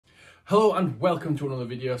Hello and welcome to another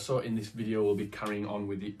video. So in this video we'll be carrying on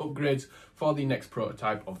with the upgrades for the next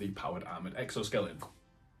prototype of the powered armoured exoskeleton.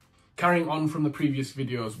 Carrying on from the previous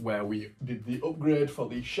videos where we did the upgrade for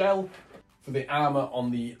the shell, for the armour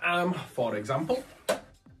on the arm for example,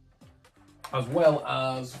 as well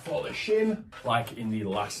as for the shin like in the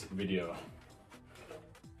last video.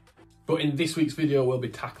 But in this week's video we'll be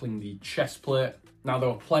tackling the chest plate. Now there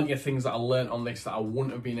were plenty of things that I learned on this that I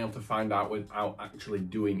wouldn't have been able to find out without actually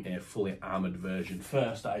doing a fully armoured version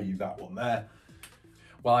first, i.e. that one there.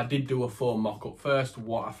 While I did do a full mock-up first,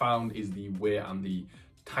 what I found is the weight and the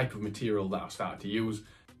type of material that I started to use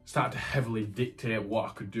started to heavily dictate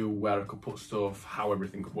what I could do, where I could put stuff, how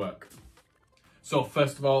everything could work. So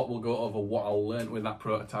first of all, we'll go over what I learned with that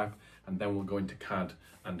prototype, and then we'll go into CAD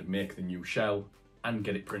and make the new shell and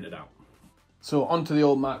get it printed out. So onto the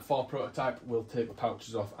old Mark IV prototype, we'll take the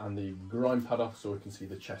pouches off and the groin pad off so we can see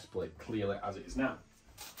the chest plate clearly as it is now.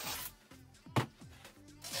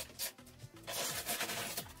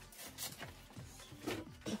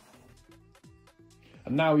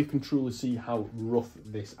 And now you can truly see how rough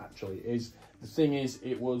this actually is. The thing is,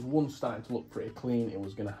 it was once starting to look pretty clean. It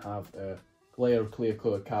was going to have a layer of clear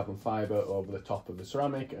coloured carbon fibre over the top of the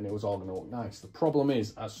ceramic and it was all going to look nice. The problem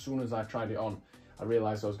is, as soon as I tried it on, I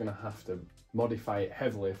realised I was going to have to modify it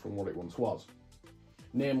heavily from what it once was.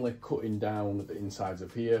 Namely, cutting down the insides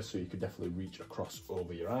of here so you could definitely reach across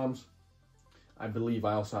over your arms. I believe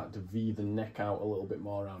I also had to V the neck out a little bit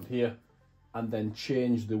more around here and then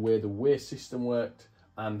change the way the waist system worked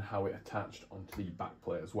and how it attached onto the back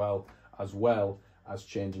plate as well as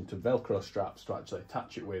changing to Velcro straps to actually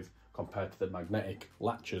attach it with compared to the magnetic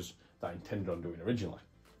latches that I intended on doing originally.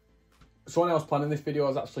 So when I was planning this video, I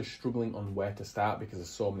was actually struggling on where to start because there's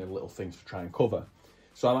so many little things to try and cover.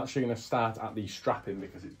 So I'm actually going to start at the strapping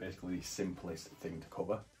because it's basically the simplest thing to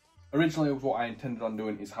cover. Originally, what I intended on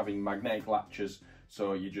doing is having magnetic latches.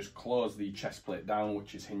 So you just close the chest plate down,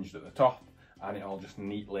 which is hinged at the top, and it all just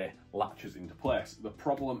neatly latches into place. The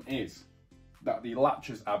problem is that the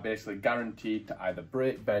latches are basically guaranteed to either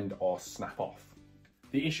break, bend, or snap off.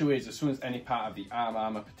 The issue is, as soon as any part of the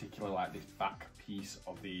armour, particularly like this back piece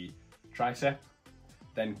of the tricep,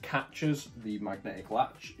 then catches the magnetic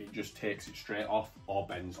latch, it just takes it straight off or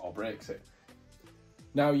bends or breaks it.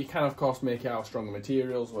 Now you can of course make it out of stronger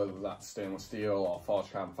materials, whether that's stainless steel or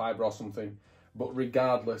forged carbon fibre or something, but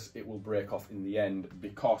regardless it will break off in the end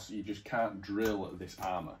because you just can't drill this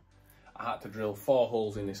armour. I had to drill 4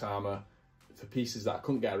 holes in this armour to pieces that I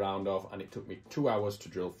couldn't get around of, and it took me 2 hours to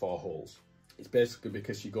drill 4 holes. It's basically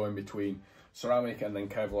because you go in between ceramic and then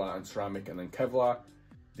Kevlar and ceramic and then Kevlar.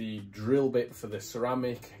 The drill bit for the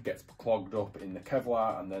ceramic gets clogged up in the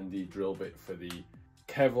Kevlar, and then the drill bit for the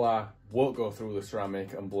Kevlar won't go through the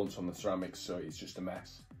ceramic and blunts on the ceramic, so it's just a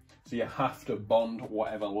mess. So you have to bond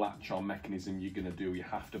whatever latch or mechanism you're going to do, you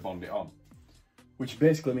have to bond it on. Which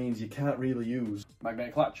basically means you can't really use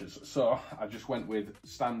magnetic latches. So I just went with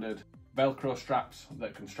standard Velcro straps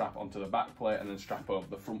that can strap onto the back plate and then strap over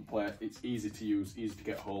the front plate. It's easy to use, easy to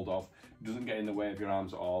get hold of, it doesn't get in the way of your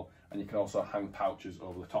arms at all, and you can also hang pouches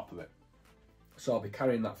over the top of it. So I'll be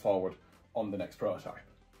carrying that forward on the next prototype.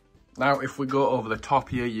 Now if we go over the top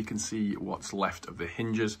here, you can see what's left of the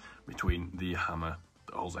hinges between the hammer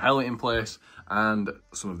that holds the helmet in place and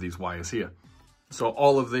some of these wires here. So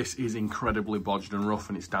all of this is incredibly bodged and rough,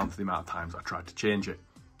 and it's down to the amount of times I tried to change it.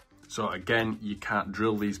 So again, you can't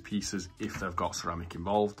drill these pieces if they've got ceramic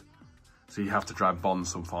involved. So you have to try bond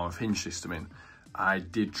some form of hinge system in. I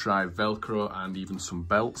did try Velcro and even some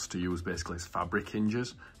belts to use basically as fabric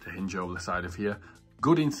hinges to hinge over the side of here.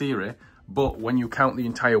 Good in theory, but when you count the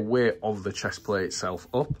entire weight of the chest plate itself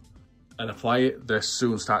up and apply it, they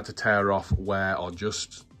soon start to tear off, wear, or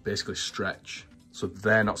just basically stretch. So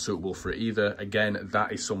they're not suitable for it either. Again,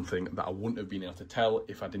 that is something that I wouldn't have been able to tell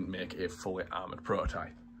if I didn't make a fully armoured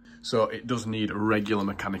prototype. So it does need regular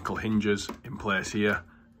mechanical hinges in place here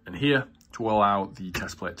and here to allow the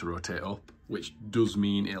chest plate to rotate up, which does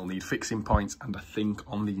mean it'll need fixing points. And I think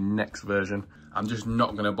on the next version, I'm just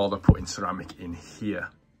not going to bother putting ceramic in here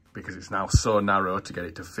because it's now so narrow to get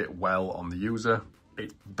it to fit well on the user.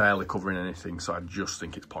 It's barely covering anything, so I just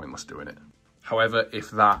think it's pointless doing it. However,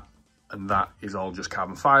 if that and that is all just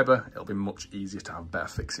carbon fibre, it'll be much easier to have better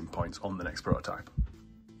fixing points on the next prototype.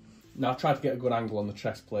 Now I tried to get a good angle on the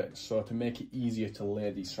chest plate, so to make it easier to lay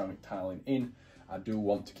the ceramic tiling in, I do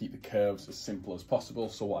want to keep the curves as simple as possible.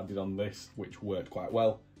 So what I did on this, which worked quite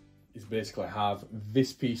well, is basically have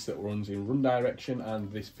this piece that runs in one direction and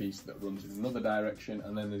this piece that runs in another direction,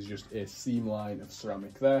 and then there's just a seam line of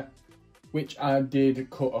ceramic there, which I did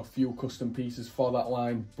cut a few custom pieces for that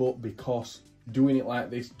line, but because Doing it like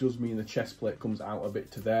this does mean the chest plate comes out a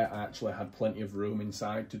bit to there. I actually had plenty of room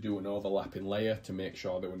inside to do an overlapping layer to make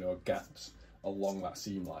sure there were no gaps along that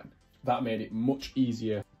seam line. That made it much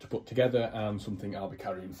easier to put together and something I'll be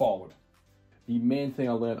carrying forward. The main thing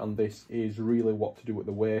I learned on this is really what to do at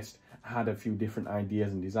the waist. I had a few different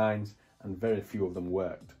ideas and designs and very few of them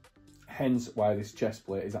worked. Hence why this chest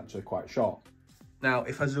plate is actually quite short. Now,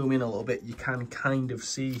 if I zoom in a little bit, you can kind of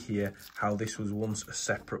see here how this was once a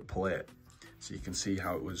separate plate. So you can see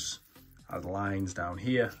how it was, had lines down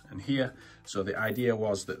here and here. So the idea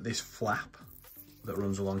was that this flap that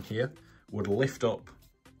runs along here would lift up.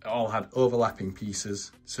 It all had overlapping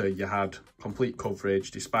pieces, so you had complete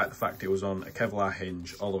coverage despite the fact it was on a Kevlar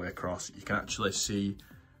hinge all the way across. You can actually see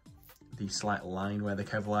the slight line where the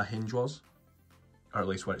Kevlar hinge was, or at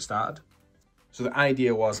least where it started. So the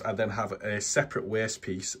idea was I'd then have a separate waist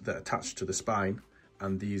piece that attached to the spine,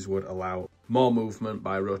 and these would allow more movement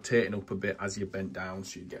by rotating up a bit as you bent down,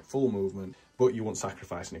 so you get full movement, but you won't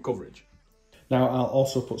sacrifice any coverage. Now, I'll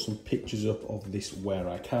also put some pictures up of this where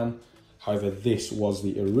I can. However, this was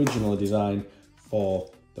the original design for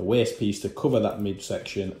the waist piece to cover that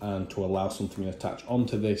midsection and to allow something to attach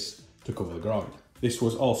onto this to cover the groin. This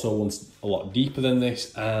was also once a lot deeper than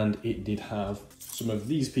this, and it did have some of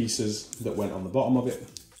these pieces that went on the bottom of it.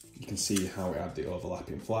 You can see how it had the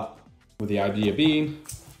overlapping flap, with the idea being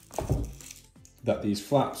that these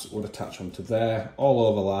flaps would attach onto there, all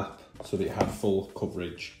overlap, so that it had full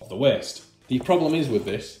coverage of the waist. The problem is with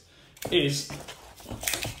this is,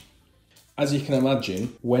 as you can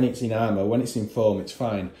imagine, when it's in armour, when it's in foam, it's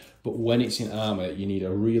fine. But when it's in armour, you need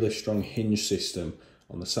a really strong hinge system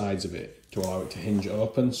on the sides of it to allow it to hinge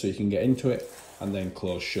open so you can get into it and then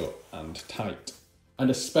close shut and tight. And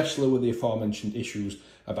especially with the aforementioned issues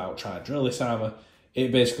about trying to drill this armour,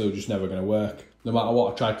 it basically was just never going to work. No matter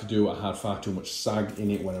what I tried to do, I had far too much sag in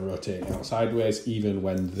it when I rotated it out sideways, even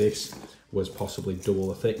when this was possibly double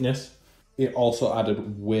the thickness. It also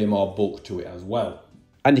added way more bulk to it as well.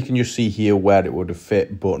 And you can just see here where it would have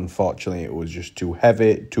fit, but unfortunately it was just too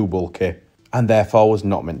heavy, too bulky, and therefore was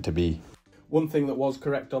not meant to be. One thing that was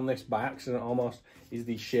correct on this, by accident almost, is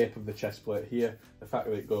the shape of the chest plate here. The fact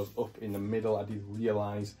that it goes up in the middle, I did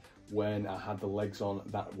realise when I had the legs on,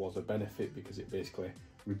 that was a benefit because it basically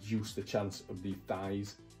reduced the chance of the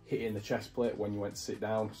thighs hitting the chest plate when you went to sit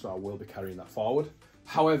down, so I will be carrying that forward.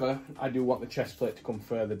 However, I do want the chest plate to come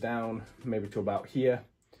further down, maybe to about here.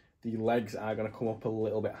 The legs are going to come up a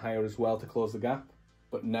little bit higher as well to close the gap,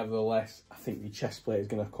 but nevertheless, I think the chest plate is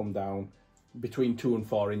going to come down between 2 and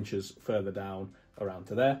 4 inches further down around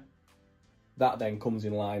to there. That then comes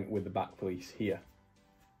in line with the back piece here.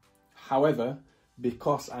 However,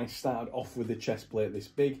 because I started off with the chest plate this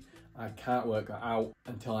big, I can't work that out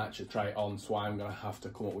until I actually try it on, so I'm going to have to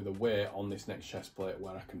come up with a way on this next chest plate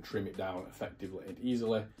where I can trim it down effectively and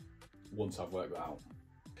easily once I've worked that out.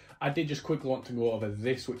 I did just quickly want to go over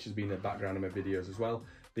this, which has been in the background of my videos as well.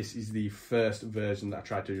 This is the first version that I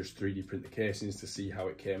tried to just 3D print the casings to see how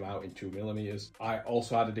it came out in 2mm. I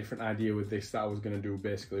also had a different idea with this, that I was going to do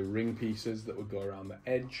basically ring pieces that would go around the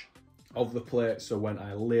edge of the plate, so when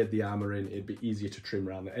I laid the armour in, it'd be easier to trim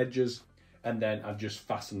around the edges, and then I'd just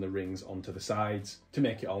fasten the rings onto the sides to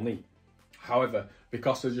make it all neat. However,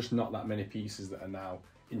 because there's just not that many pieces that are now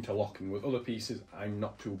interlocking with other pieces, I'm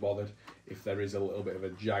not too bothered if there is a little bit of a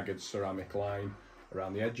jagged ceramic line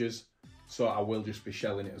around the edges, so I will just be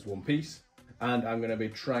shelling it as one piece. And I'm going to be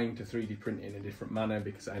trying to 3D print it in a different manner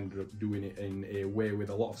because I ended up doing it in a way with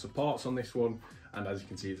a lot of supports on this one, and as you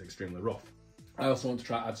can see, it's extremely rough. I also want to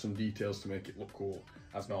try to add some details to make it look cool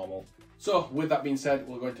as normal. So with that being said,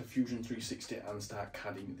 we'll go into Fusion 360 and start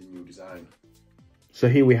CADing the new design. So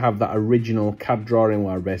here we have that original CAD drawing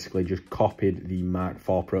where I basically just copied the Mark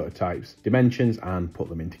IV prototype's dimensions and put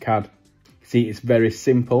them into CAD. See, it's very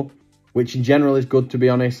simple, which in general is good, to be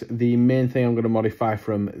honest. The main thing I'm going to modify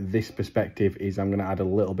from this perspective is I'm going to add a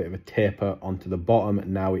little bit of a taper onto the bottom.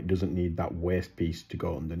 Now it doesn't need that waist piece to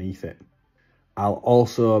go underneath it. I'll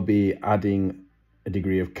also be adding a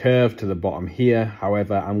degree of curve to the bottom here.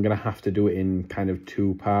 However, I'm going to have to do it in kind of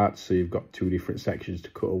 2 parts, so you've got 2 different sections to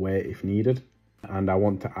cut away if needed. And I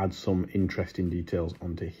want to add some interesting details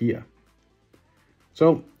onto here.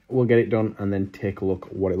 So we'll get it done and then take a look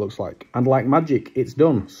at what it looks like. And like magic, it's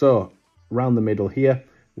done. So around the middle here,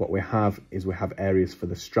 what we have is we have areas for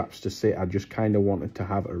the straps to sit. I just kind of wanted to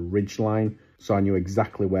have a ridge line, so I knew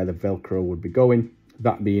exactly where the Velcro would be going,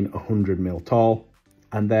 that being 100mm tall.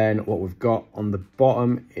 And then what we've got on the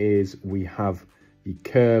bottom is we have the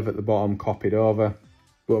curve at the bottom copied over.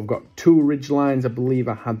 But I've got 2 ridge lines. I believe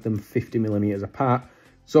I had them 50mm apart,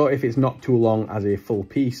 So if it's not too long as a full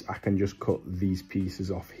piece, I can just cut these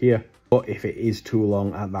pieces off here. But if it is too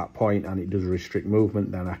long at that point and it does restrict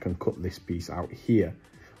movement, then I can cut this piece out here.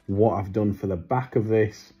 What I've done for the back of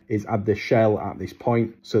this is add the shell at this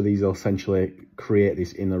point. So these will essentially create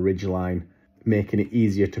this inner ridge line, making it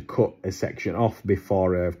easier to cut a section off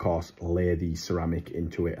before I, of course, lay the ceramic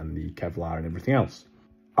into it and the Kevlar and everything else.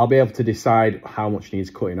 I'll be able to decide how much needs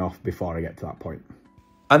cutting off before I get to that point.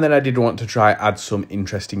 And then I did want to try add some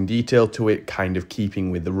interesting detail to it, kind of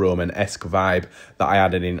keeping with the Roman-esque vibe that I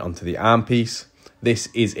added in onto the arm piece. This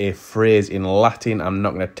is a phrase in Latin. I'm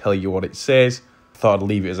not going to tell you what it says. I thought I'd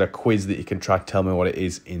leave it as a quiz that you can try to tell me what it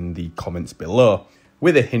is in the comments below,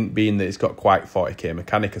 with a hint being that it's got quite 40k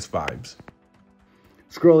Mechanicus vibes.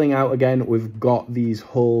 Scrolling out again, we've got these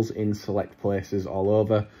holes in select places all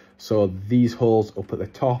over. So these holes up at the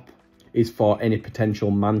top is for any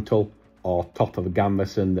potential mantle or top of a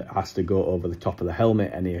gambeson that has to go over the top of the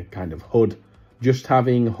helmet, any kind of hood. Just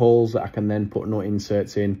having holes that I can then put nut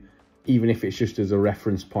inserts in, even if it's just as a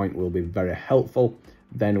reference point, will be very helpful.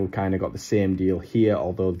 Then we've kind of got the same deal here,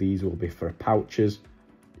 although these will be for pouches.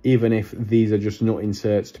 Even if these are just nut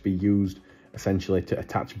inserts to be used essentially to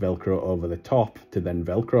attach Velcro over the top to then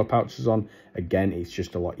Velcro pouches on. Again, it's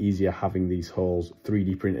just a lot easier having these holes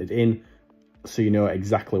 3D printed in, so you know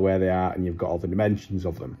exactly where they are and you've got all the dimensions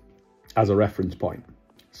of them as a reference point.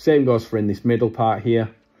 Same goes for in this middle part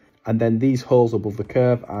here. And then these holes above the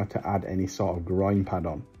curve are to add any sort of groin pad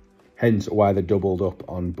on. Hence why they're doubled up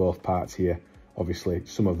on both parts here. Obviously,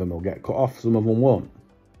 some of them will get cut off, some of them won't.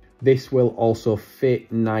 This will also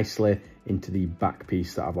fit nicely into the back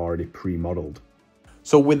piece that I've already pre-modelled.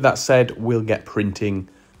 So with that said, we'll get printing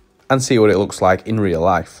and see what it looks like in real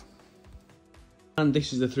life. And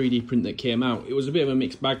this is the 3D print that came out. It was a bit of a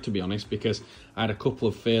mixed bag, to be honest, because I had a couple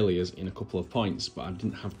of failures in a couple of points, but I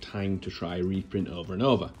didn't have time to try reprint over and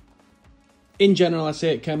over. In general, I'd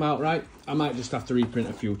say it came out right. I might just have to reprint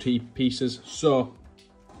a few pieces. So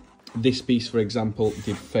this piece, for example,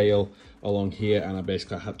 did fail along here, and I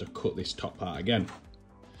basically had to cut this top part again.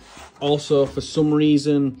 Also, for some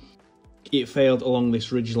reason, it failed along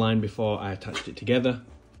this ridge line before I attached it together.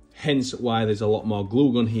 Hence why there's a lot more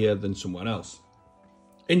glue gun here than somewhere else.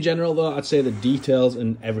 In general though, I'd say the details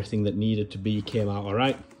and everything that needed to be came out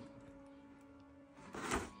alright.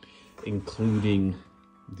 Including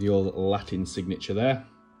the old Latin signature there.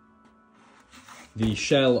 The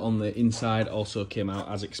shell on the inside also came out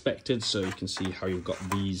as expected, so you can see how you've got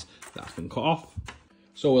these that I can cut off.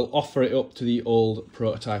 So we'll offer it up to the old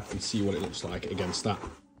prototype and see what it looks like against that.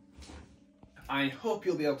 I hope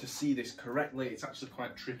you'll be able to see this correctly. It's actually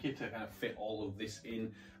quite tricky to kind of fit all of this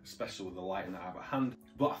in, especially with the lighting that I have at hand.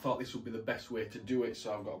 But I thought this would be the best way to do it,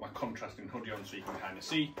 so I've got my contrasting hoodie on so you can kind of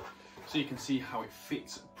see. So you can see how it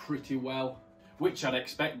fits pretty well, which I'd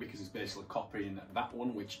expect because it's basically copying that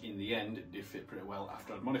one, which in the end did fit pretty well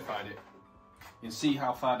after I'd modified it. You can see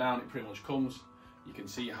how far down it pretty much comes. You can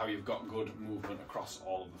see how you've got good movement across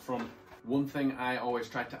all of the front. One thing I always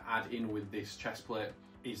try to add in with this chest plate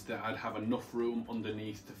is that I'd have enough room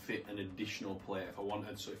underneath to fit an additional plate if I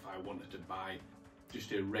wanted. So if I wanted to buy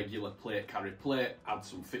just a regular plate, carry plate, add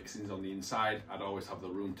some fixings on the inside, I'd always have the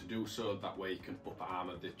room to do so. That way you can up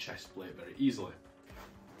armour the chest plate very easily.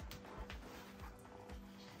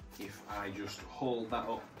 If I just hold that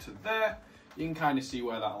up to there, you can kind of see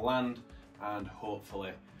where that'll land, and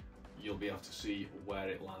hopefully you'll be able to see where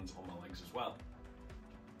it lands on my legs as well.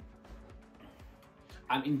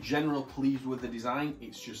 I'm in general pleased with the design.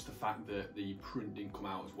 It's just the fact that the print didn't come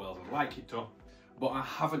out as well as I'd like it to. But I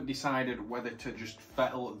haven't decided whether to just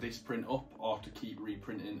fettle this print up or to keep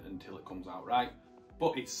reprinting until it comes out right.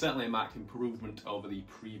 But it's certainly a marked improvement over the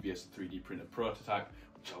previous 3D printed prototype,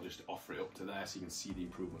 which I'll just offer it up to there so you can see the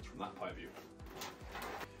improvements from that point of view.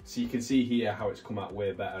 So you can see here how it's come out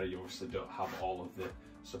way better. You obviously don't have all of the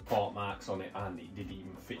support marks on it, and it did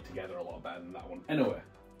even fit together a lot better than that one anyway.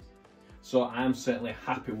 So I'm certainly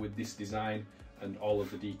happy with this design and all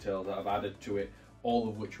of the detail that I've added to it, all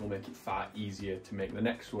of which will make it far easier to make the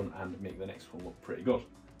next one and make the next one look pretty good.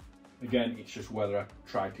 Again, it's just whether I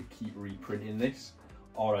try to keep reprinting this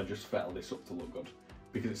or I just fettle this up to look good,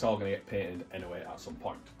 because it's all going to get painted anyway at some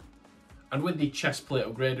point. And with the chest plate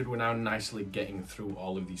upgraded, we're now nicely getting through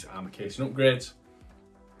all of these armour casing upgrades.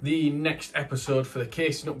 The next episode for the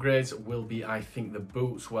casing upgrades will be, I think, the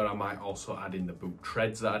boots, where I might also add in the boot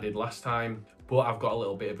treads that I did last time, but I've got a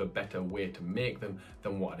little bit of a better way to make them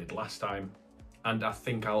than what I did last time. And I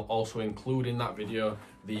think I'll also include in that video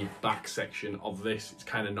the back section of this. It's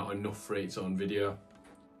kind of not enough for its own video,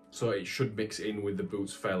 so it should mix in with the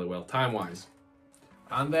boots fairly well time-wise.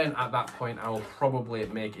 And then at that point, I will probably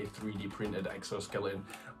make a 3D printed exoskeleton,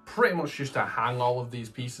 pretty much just to hang all of these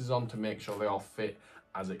pieces on to make sure they all fit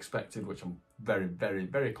as expected, which I'm very, very,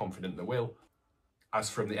 very confident they will. As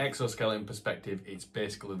from the exoskeleton perspective, it's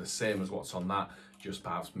basically the same as what's on that, just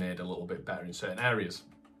perhaps made a little bit better in certain areas.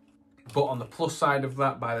 But on the plus side of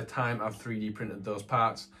that, by the time I've 3D printed those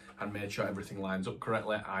parts and made sure everything lines up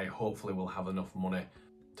correctly, I hopefully will have enough money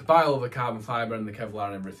to buy all the carbon fibre and the Kevlar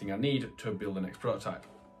and everything I need to build the next prototype.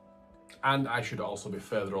 And I should also be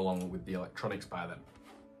further along with the electronics by then.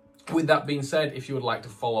 With that being said, if you would like to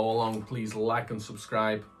follow along, please like and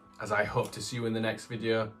subscribe, as I hope to see you in the next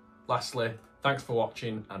video. Lastly, thanks for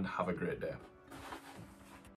watching and have a great day.